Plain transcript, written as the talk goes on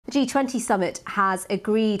The G20 summit has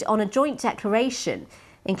agreed on a joint declaration,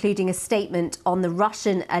 including a statement on the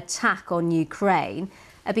Russian attack on Ukraine.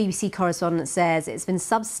 A BBC correspondent says it's been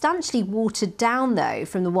substantially watered down, though,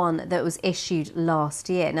 from the one that was issued last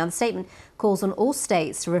year. Now, the statement calls on all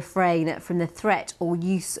states to refrain from the threat or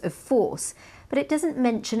use of force, but it doesn't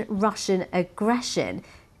mention Russian aggression.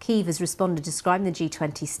 Kyiv has responded, describing the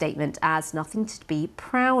G20 statement as nothing to be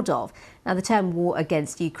proud of. Now, the term war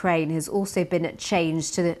against Ukraine has also been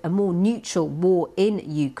changed to a more neutral war in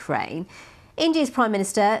Ukraine. India's Prime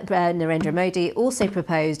Minister Narendra Modi also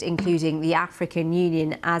proposed including the African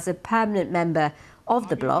Union as a permanent member of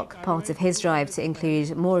the bloc, part of his drive to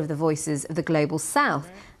include more of the voices of the global south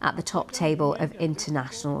at the top table of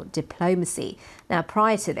international diplomacy. Now,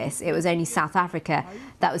 prior to this, it was only South Africa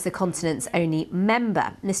that was the continent's only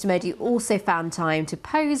member. Mr Modi also found time to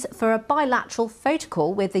pose for a bilateral photo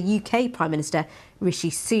call with the UK Prime Minister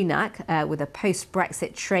Rishi Sunak, with a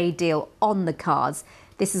post-Brexit trade deal on the cards.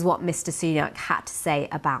 This is what Mr Sunak had to say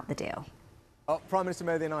about the deal. Prime Minister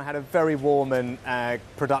Modi and I had a very warm and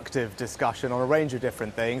productive discussion on a range of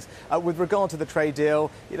different things. With regard to the trade deal,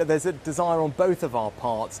 there's a desire on both of our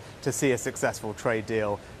parts to see a successful trade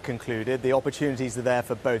deal concluded. The opportunities are there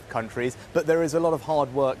for both countries, but there is a lot of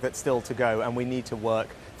hard work that's still to go, and we need to work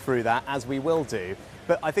through that, as we will do.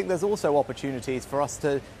 But I think there's also opportunities for us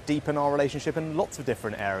to deepen our relationship in lots of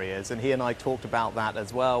different areas, and he and I talked about that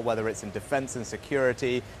as well, whether it's in defence and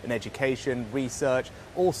security, in education, research,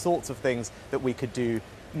 all sorts of things that we could do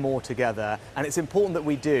more together. And it's important that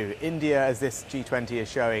we do. India, as this G20 is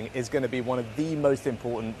showing, is going to be one of the most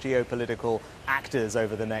important geopolitical actors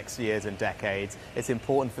over the next years and decades. It's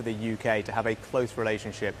important for the UK to have a close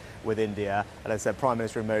relationship with India. And as I said, Prime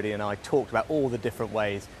Minister Modi and I talked about all the different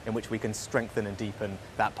ways in which we can strengthen and deepen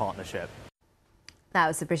that partnership. That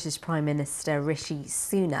was the British Prime Minister Rishi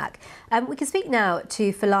Sunak. We can speak now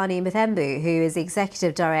to Fulani Mthembu, who is the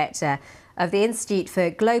Executive Director of the Institute for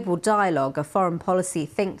Global Dialogue, a foreign policy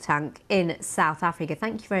think tank in South Africa.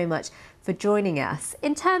 Thank you very much for joining us.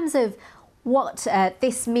 In terms of what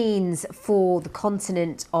this means for the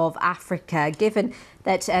continent of Africa, given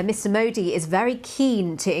that Mr Modi is very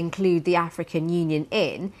keen to include the African Union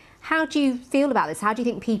in, how do you feel about this? How do you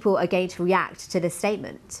think people are going to react to this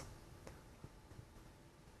statement?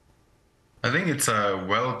 I think it's a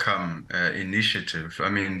welcome initiative. I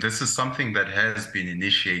mean, this is something that has been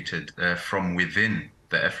initiated from within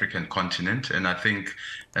the African continent, and I think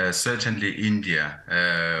certainly India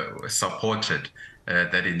supported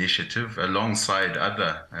that initiative alongside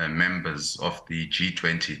other members of the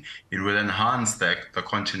G20. It will enhance the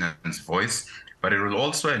continent's voice, but it will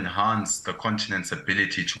also enhance the continent's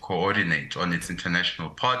ability to coordinate on its international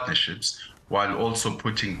partnerships, while also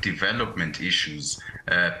putting development issues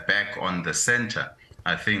back on the center,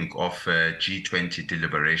 I think, of G20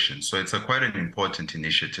 deliberations. So it's quite an important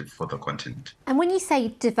initiative for the continent. And when you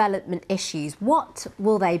say development issues, what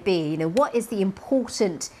will they be? What is the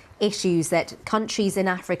important issues that countries in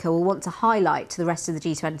Africa will want to highlight to the rest of the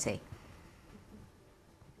G20?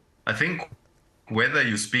 I think whether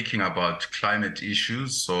you're speaking about climate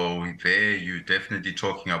issues, so there you're definitely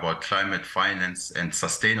talking about climate finance and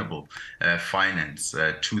sustainable finance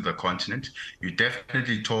to the continent. You're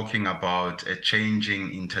definitely talking about a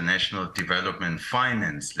changing international development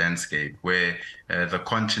finance landscape where the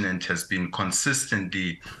continent has been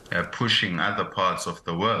consistently pushing other parts of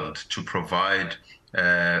the world to provide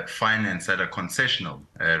finance at a concessional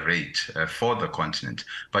rate for the continent.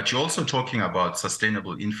 But you're also talking about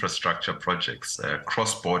sustainable infrastructure projects,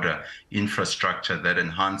 cross-border infrastructure that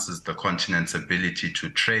enhances the continent's ability to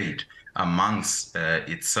trade amongst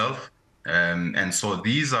itself. And so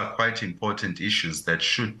these are quite important issues that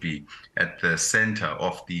should be at the center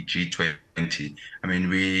of the G20. I mean,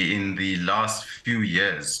 we, in the last few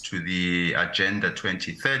years to the Agenda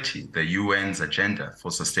 2030, the UN's agenda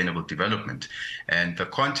for sustainable development, and the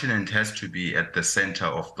continent has to be at the center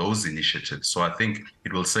of those initiatives. So I think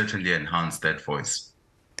it will certainly enhance that voice.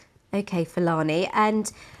 OK, Fulani.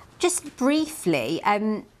 And just briefly,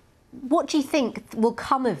 what do you think will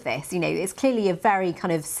come of this? It's clearly a very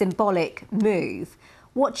kind of symbolic move.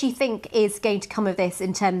 What do you think is going to come of this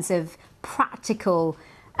in terms of practical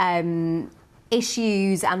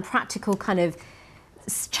issues and practical kind of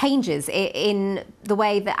changes in the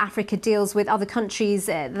way that Africa deals with other countries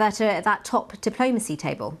that are at that top diplomacy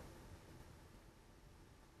table?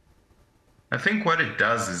 I think what it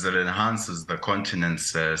does is it enhances the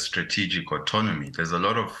continent's strategic autonomy. There's a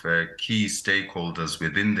lot of key stakeholders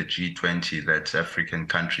within the G20 that African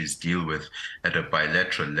countries deal with at a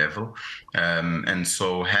bilateral level. And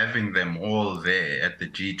so having them all there at the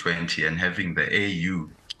G20 and having the AU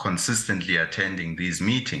consistently attending these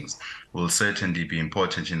meetings will certainly be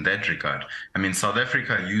important in that regard. I mean, South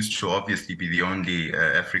Africa used to obviously be the only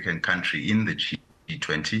African country in the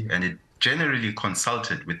G20, and it generally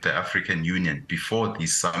consulted with the African Union before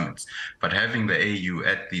these summits. But having the AU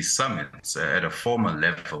at these summits at a formal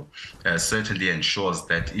level certainly ensures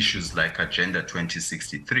that issues like Agenda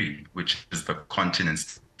 2063, which is the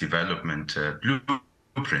continent's development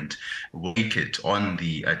blueprint, will make it on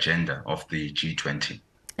the agenda of the G20.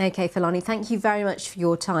 OK, Philani, thank you very much for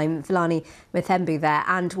your time. Philani Mthembu there.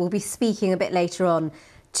 And we'll be speaking a bit later on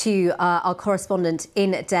to our correspondent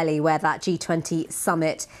in Delhi, where that G20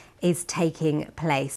 summit is taking place.